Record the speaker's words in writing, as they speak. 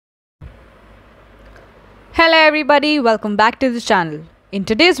Hello everybody, welcome back to the channel. In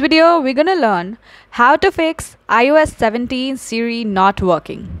today's video, we're gonna learn how to fix iOS 17 Siri not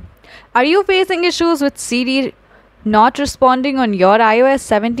working. Are you facing issues with Siri not responding on your iOS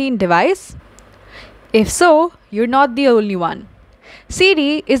 17 device? If so, you're not the only one.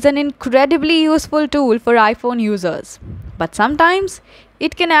 Siri is an incredibly useful tool for iPhone users, but sometimes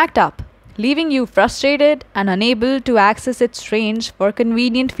it can act up, leaving you frustrated and unable to access its range for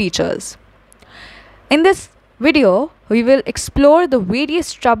convenient features. In this video, we will explore the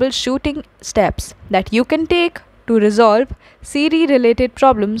various troubleshooting steps that you can take to resolve Siri-related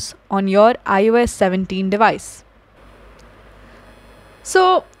problems on your iOS 17 device.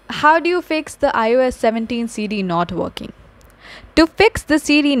 So, how do you fix the iOS 17 Siri not working? To fix the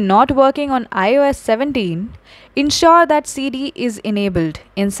Siri not working on iOS 17, ensure that Siri is enabled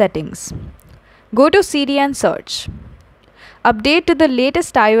in Settings. Go to Siri and search. Update to the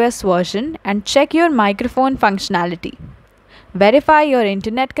latest iOS version and check your microphone functionality. Verify your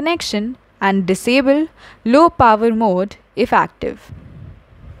internet connection and disable low power mode if active.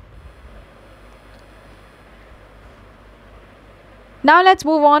 Now let's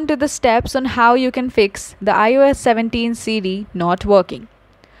move on to the steps on how you can fix the iOS 17 Siri not working.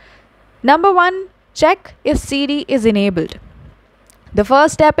 Number 1. Check if Siri is enabled. The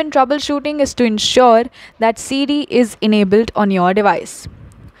first step in troubleshooting is to ensure that Siri is enabled on your device.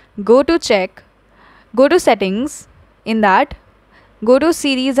 Go to Settings, go to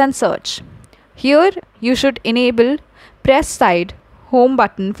Series and search. Here you should enable Press Side Home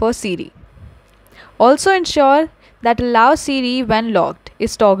button for Siri. Also ensure that Allow Siri when locked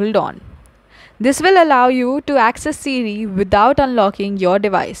is toggled on. This will allow you to access Siri without unlocking your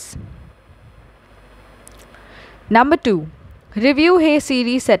device. Number 2. Review Hey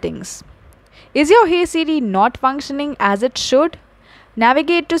Siri settings. Is your Hey Siri not functioning as it should?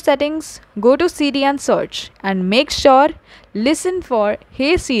 Navigate to Settings, go to Siri and search, and make sure Listen for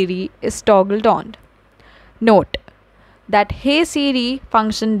Hey Siri is toggled on. Note that Hey Siri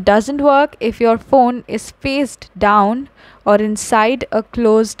function doesn't work if your phone is faced down or inside a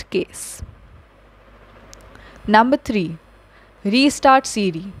closed case. Number 3. Restart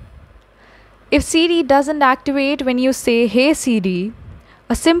Siri. If Siri doesn't activate when you say Hey Siri,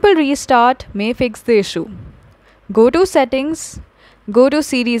 a simple restart may fix the issue. Go to Settings, go to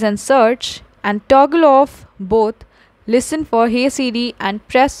Series and search, and toggle off both Listen for Hey Siri and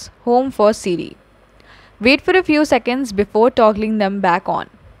Press Home for Siri. Wait for a few seconds before toggling them back on.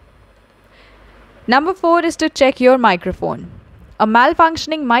 Number 4 is to check your microphone. A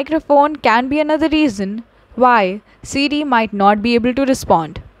malfunctioning microphone can be another reason why Siri might not be able to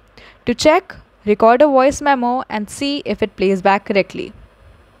respond. To check, record a voice memo and see if it plays back correctly.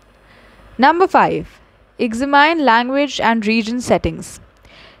 Number 5. Examine language and region settings.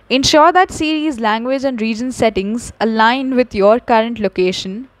 Ensure that Siri's language and region settings align with your current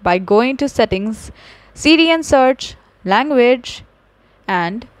location by going to Settings, Siri and search Language,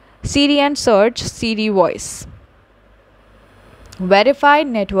 and Siri and search Siri Voice. Verify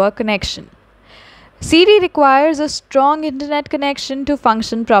network connection. Siri requires a strong internet connection to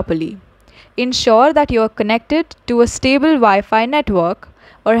function properly. Ensure that you are connected to a stable Wi-Fi network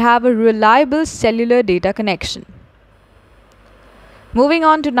or have a reliable cellular data connection. Moving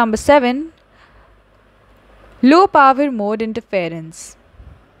on to number 7. Low power mode interference.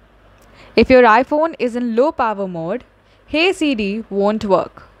 If your iPhone is in low power mode, Hey Siri won't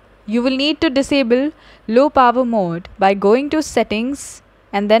work. You will need to disable low power mode by going to Settings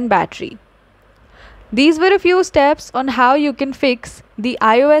and then Battery. These were a few steps on how you can fix the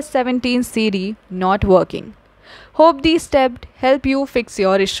iOS 17 Siri not working. Hope these steps help you fix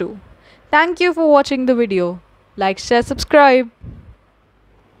your issue. Thank you for watching the video. Like, share, subscribe.